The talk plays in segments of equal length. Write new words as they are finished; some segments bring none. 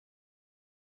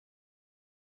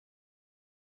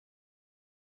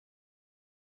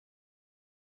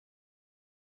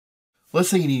Let's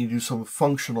say you need to do some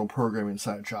functional programming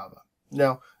inside Java.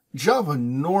 Now, Java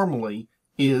normally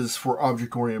is for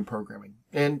object-oriented programming,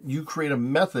 and you create a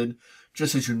method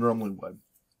just as you normally would.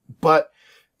 But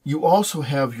you also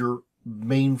have your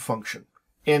main function.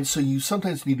 And so you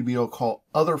sometimes need to be able to call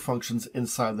other functions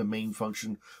inside the main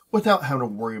function without having to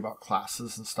worry about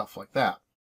classes and stuff like that.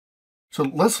 So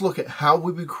let's look at how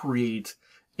we would create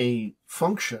a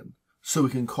function so we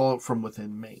can call it from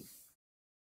within main.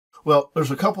 Well, there's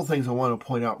a couple things I want to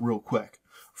point out real quick.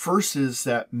 First is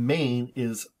that main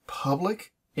is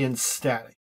public and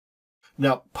static.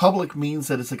 Now, public means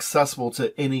that it's accessible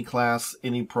to any class,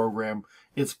 any program.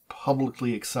 It's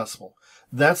publicly accessible.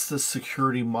 That's the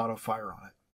security modifier on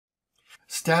it.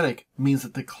 Static means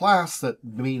that the class that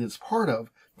main is part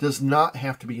of does not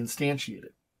have to be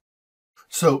instantiated.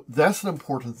 So that's an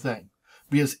important thing,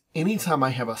 because anytime I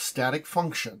have a static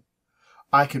function,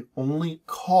 I can only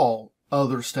call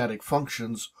other static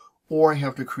functions, or I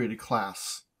have to create a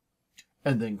class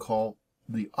and then call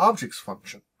the objects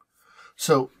function.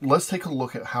 So let's take a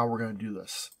look at how we're going to do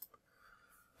this.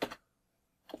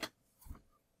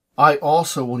 I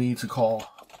also will need to call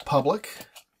public,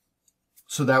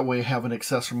 so that way I have an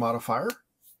accessor modifier,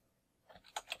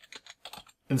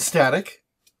 and static,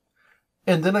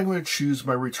 and then I'm going to choose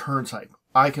my return type.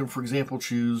 I can, for example,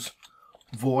 choose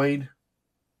void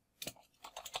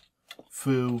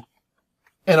foo,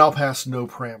 and I'll pass no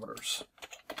parameters.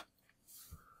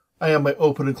 I have my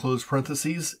open and close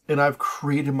parentheses, and I've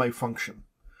created my function.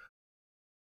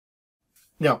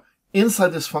 Now, inside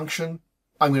this function,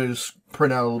 I'm going to just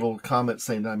print out a little comment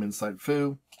saying that I'm inside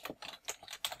foo.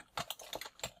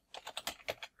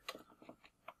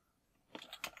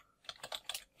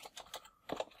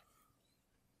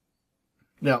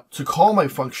 Now, to call my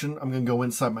function, I'm going to go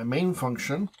inside my main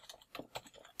function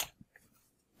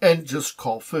and just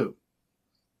call foo.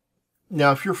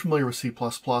 Now, if you're familiar with C++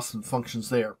 and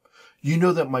functions there, you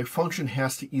know that my function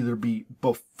has to either be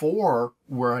before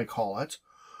where I call it,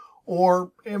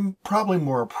 or, and probably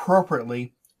more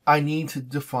appropriately, I need to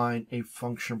define a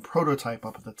function prototype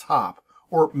up at the top,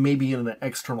 or maybe in an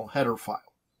external header file.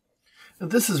 Now,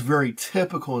 this is very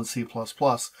typical in C++.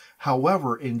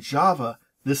 However, in Java,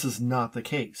 this is not the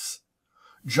case.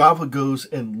 Java goes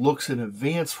and looks in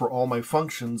advance for all my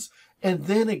functions, and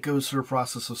then it goes through the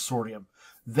process of sorting them.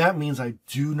 That means I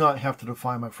do not have to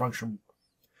define my function.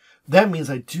 That means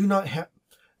I do not have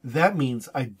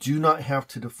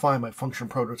to define my function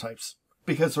prototypes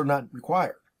because they're not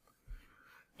required.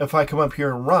 If I come up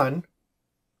here and run,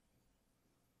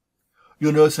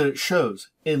 you'll notice that it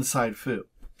shows inside foo.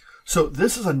 So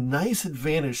this is a nice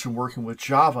advantage to working with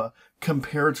Java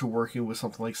compared to working with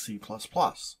something like C++.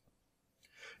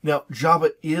 Now,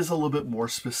 Java is a little bit more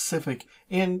specific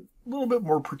and a little bit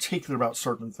more particular about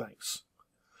certain things.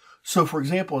 So, for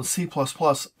example, in C++,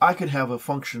 I could have a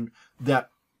function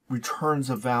that returns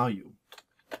a value.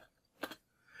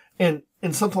 And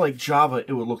in something like Java,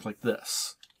 it would look like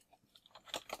this.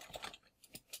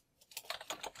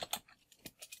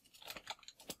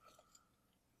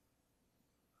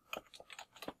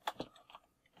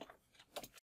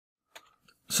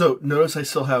 So notice I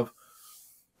still have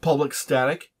public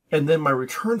static, and then my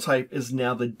return type is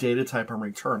now the data type I'm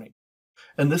returning.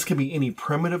 And this could be any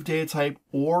primitive data type,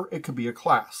 or it could be a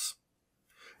class.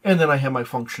 And then I have my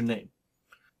function name.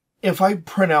 If I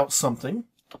print out something,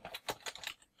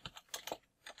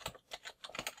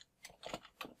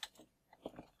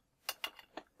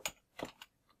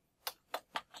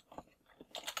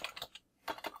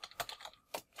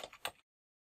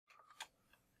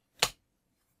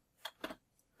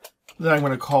 then I'm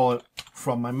going to call it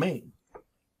from my main.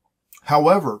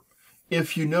 However,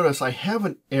 if you notice, I have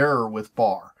an error with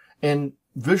bar, and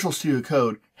Visual Studio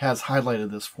Code has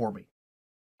highlighted this for me.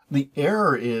 The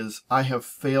error is I have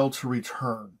failed to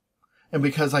return. And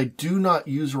because I do not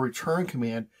use a return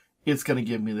command, it's going to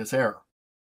give me this error.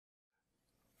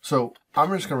 So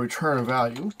I'm just going to return a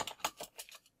value.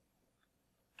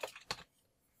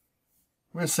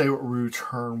 I'm going to say we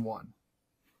return 1.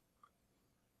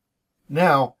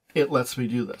 Now it lets me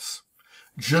do this.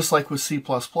 Just like with C++,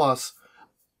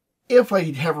 if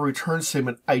I have a return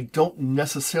statement, I don't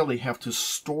necessarily have to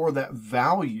store that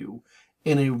value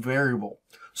in a variable.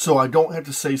 So I don't have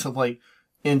to say something like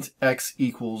int x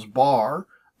equals bar.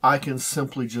 I can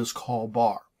simply just call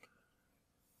bar.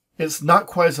 It's not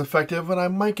quite as effective, and I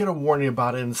might get a warning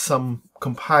about it in some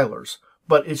compilers,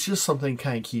 but it's just something to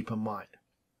kind of keep in mind.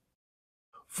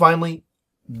 Finally,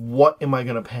 what am I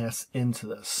going to pass into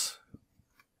this?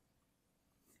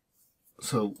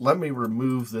 So let me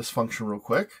remove this function real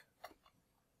quick,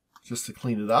 just to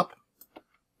clean it up.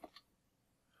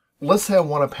 let's say I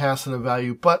want to pass in a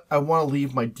value, but I want to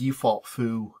leave my default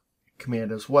foo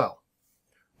command as well.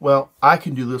 Well, I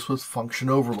can do this with function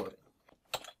overloading.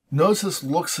 Notice this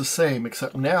looks the same,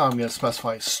 except now I'm going to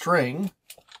specify string,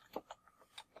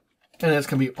 and it's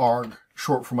going to be arg,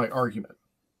 short for my argument.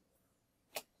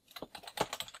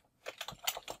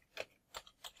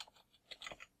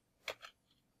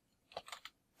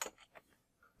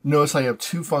 Notice I have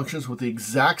two functions with the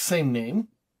exact same name.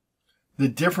 The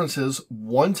difference is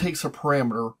one takes a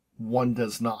parameter, one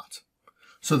does not.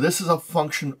 So this is a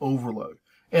function overload,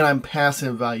 and I'm passing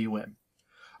a value in.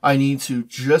 I need to,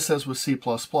 just as with C++,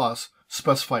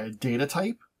 specify a data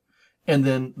type, and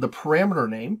then the parameter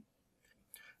name.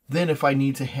 Then if I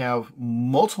need to have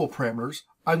multiple parameters,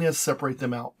 I'm going to separate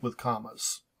them out with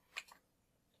commas.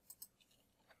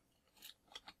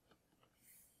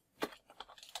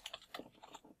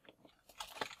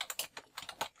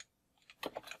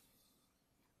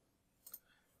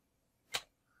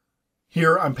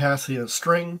 Here I'm passing a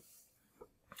string,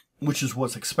 which is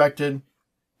what's expected.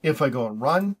 If I go and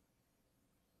run,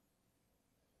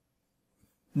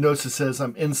 notice it says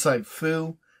I'm inside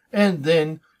foo, and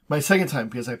then my second time,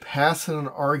 because I passed in an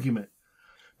argument,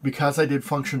 because I did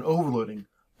function overloading,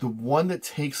 the one that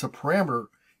takes a parameter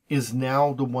is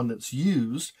now the one that's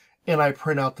used, and I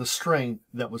print out the string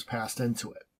that was passed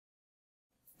into it.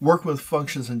 Working with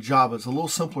functions in Java is a little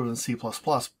simpler than C++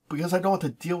 because I don't have to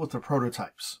deal with the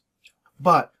prototypes.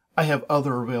 But I have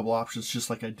other available options just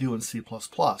like I do in C++,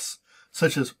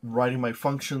 such as writing my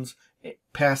functions,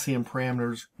 passing in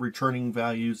parameters, returning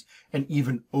values, and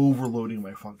even overloading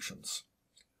my functions.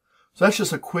 So that's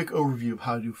just a quick overview of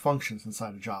how to do functions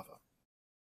inside of Java.